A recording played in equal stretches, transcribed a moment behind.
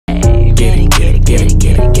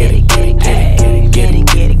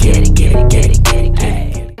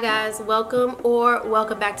Guys,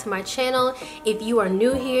 welcome back to my channel. If you are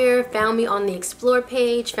new here, found me on the explore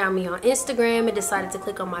page, found me on Instagram, and decided to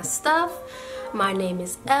click on my stuff, my name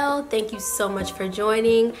is Elle. Thank you so much for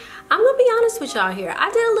joining. I'm gonna be honest with y'all here.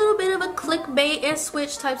 I did a little bit of a clickbait and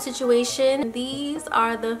switch type situation. These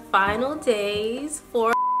are the final days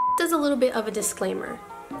for. There's a little bit of a disclaimer.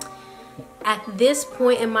 At this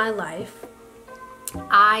point in my life,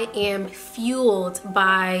 I am fueled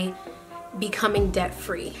by becoming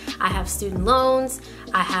debt-free. I have student loans,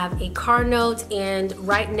 I have a car note, and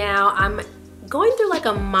right now I'm going through like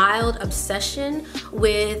a mild obsession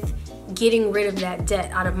with getting rid of that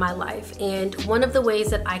debt out of my life. And one of the ways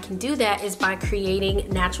that I can do that is by creating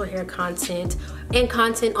natural hair content and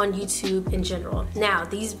content on YouTube in general. Now,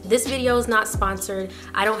 this video is not sponsored.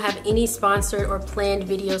 I don't have any sponsored or planned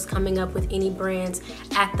videos coming up with any brands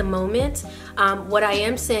at the moment. What I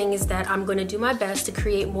am saying is that I'm going to do my best to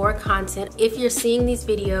create more content. If you're seeing these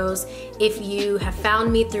videos, if you have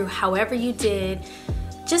found me through however you did,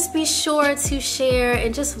 just be sure to share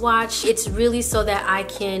and just watch. It's really so that I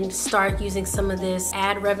can start using some of this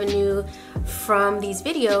ad revenue from these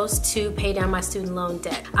videos to pay down my student loan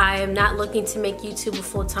debt. I am not looking to make YouTube a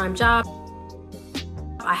full-time job.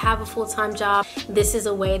 I have a full-time job. This is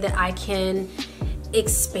a way that I can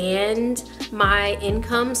expand my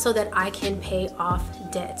income so that I can pay off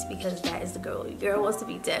debt, because that is the goal. Your girl wants to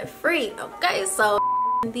be debt-free, okay? So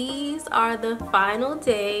these are the final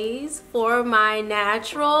days for my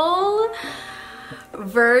natural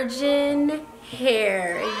virgin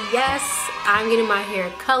hair. Yes, I'm getting my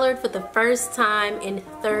hair colored for the first time in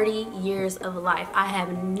 30 years of life. I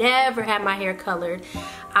have never had my hair colored.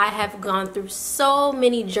 I have gone through so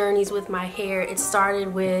many journeys with my hair. It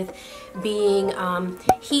started with being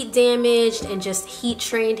heat damaged and just heat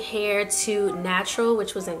trained hair to natural,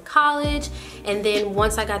 which was in college. And then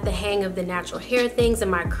once I got the hang of the natural hair things and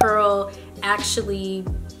my curl actually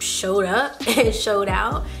showed up and showed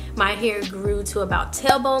out, my hair grew to about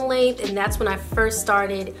tailbone length, and that's when I first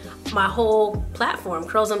started my whole platform.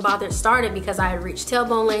 Curls Unbothered started because I had reached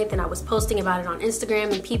tailbone length and I was posting about it on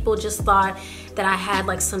Instagram, and people just thought that I had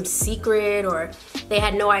like some secret, or they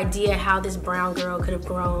had no idea how this brown girl could have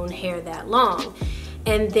grown hair that long.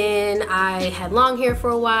 And then I had long hair for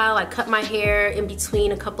a while. I cut my hair in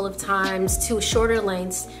between a couple of times to shorter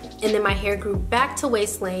lengths, and then my hair grew back to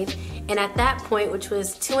waist length. And at that point, which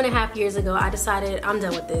was 2.5 years ago, I decided I'm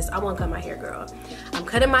done with this. I won't cut my hair, girl. I'm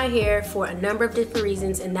cutting my hair for a number of different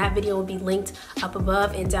reasons, and that video will be linked up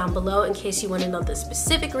above and down below in case you want to know the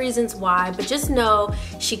specific reasons why. But just know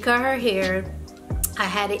she cut her hair. I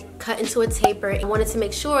had it cut into a taper. I wanted to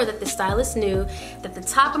make sure that the stylist knew that the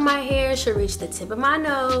top of my hair should reach the tip of my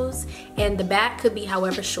nose and the back could be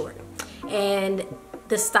however short. And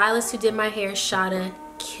the stylist who did my hair, Shada,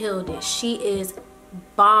 killed it. She is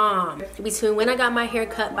bomb. Between when I got my hair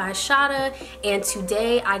cut by Shada and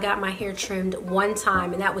today, I got my hair trimmed one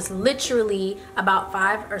time, and that was literally about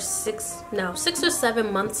 6 or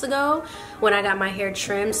 7 months ago when I got my hair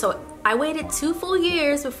trimmed. So I waited 2 full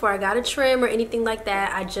years before I got a trim or anything like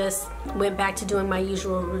that. I just went back to doing my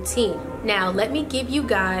usual routine. Now let me give you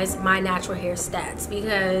guys my natural hair stats,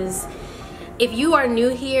 because if you are new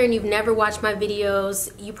here and you've never watched my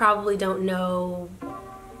videos, you probably don't know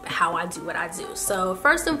how I do what I do. So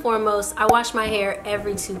first and foremost, I wash my hair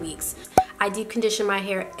every 2 weeks. I deep condition my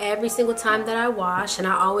hair every single time that I wash, and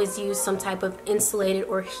I always use some type of insulated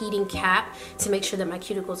or heating cap to make sure that my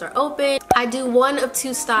cuticles are open. I do one of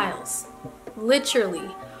 2 styles, literally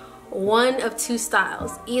one of 2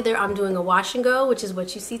 styles. Either I'm doing a wash and go, which is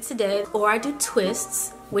what you see today, or I do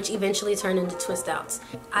twists, which eventually turn into twist outs.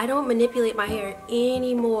 I don't manipulate my hair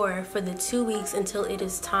anymore for the 2 weeks until it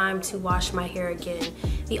is time to wash my hair again.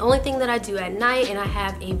 The only thing that I do at night, and I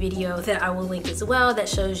have a video that I will link as well that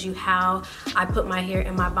shows you how I put my hair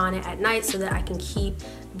in my bonnet at night so that I can keep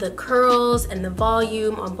the curls and the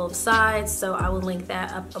volume on both sides, so I will link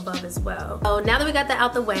that up above as well. So now that we got that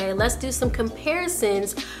out the way, let's do some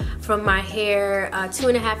comparisons from my hair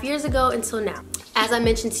 2.5 years ago until now. As I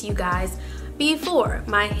mentioned to you guys before,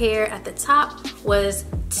 my hair at the top was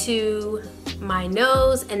to my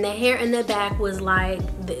nose, and the hair in the back was like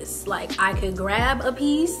this. Like I could grab a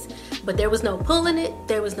piece, but there was no pulling it,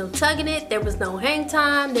 there was no tugging it, there was no hang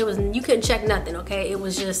time, you couldn't check nothing, okay? It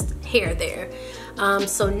was just hair there.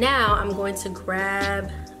 So now I'm going to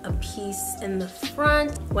grab a piece in the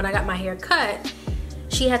front. When I got my hair cut,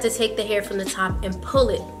 she had to take the hair from the top and pull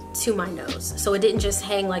it to my nose. So it didn't just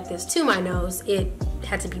hang like this to my nose, it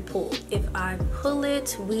had to be pulled. If I pull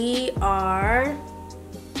it, we are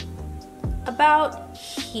about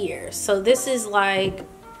here. So this is like,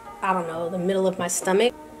 I don't know, the middle of my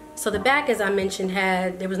stomach. So the back, as I mentioned,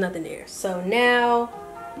 there was nothing there. So now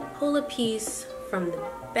pull a piece from the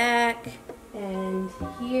back, and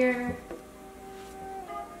here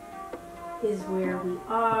is where we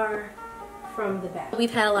are from the back.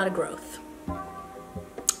 We've had a lot of growth.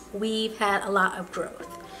 We've had a lot of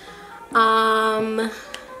growth.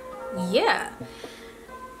 Yeah,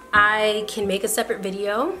 I can make a separate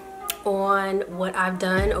video on what I've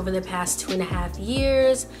done over the past 2.5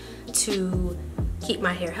 years to keep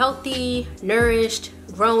my hair healthy, nourished,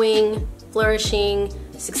 growing, flourishing,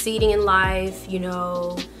 succeeding in life, you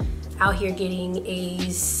know, out here getting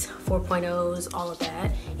A's, 4.0s, all of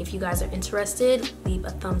that. If you guys are interested, leave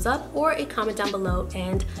a thumbs up or a comment down below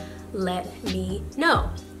and let me know.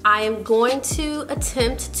 I am going to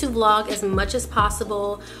attempt to vlog as much as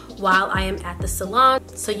possible while I am at the salon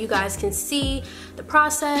so you guys can see the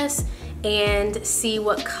process and see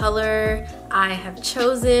what color I have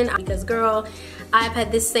chosen, because girl, I've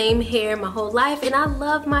had this same hair my whole life and I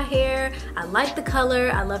love my hair. I like the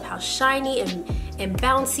color, I love how shiny and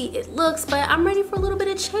bouncy it looks, but I'm ready for a little bit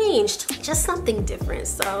of change, just something different.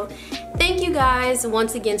 So thank you guys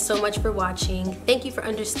once again so much for watching. Thank you for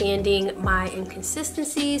understanding my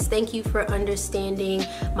inconsistencies. Thank you for understanding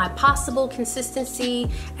my possible consistency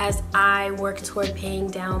as I work toward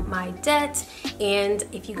paying down my debt. And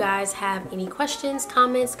if you guys have any questions,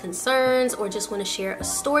 comments, concerns, or just want to share a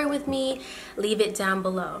story with me, leave it down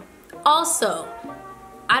below. Also,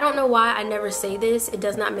 I don't know why I never say this. It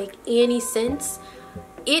does not make any sense.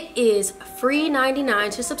 It is free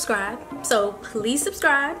 99 to subscribe, so please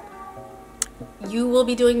subscribe. You will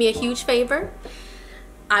be doing me a huge favor.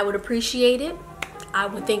 I would appreciate it. I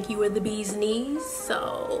would think you were the bee's knees,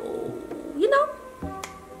 so you know,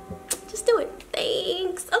 just do it.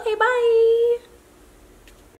 Thanks. Okay, bye.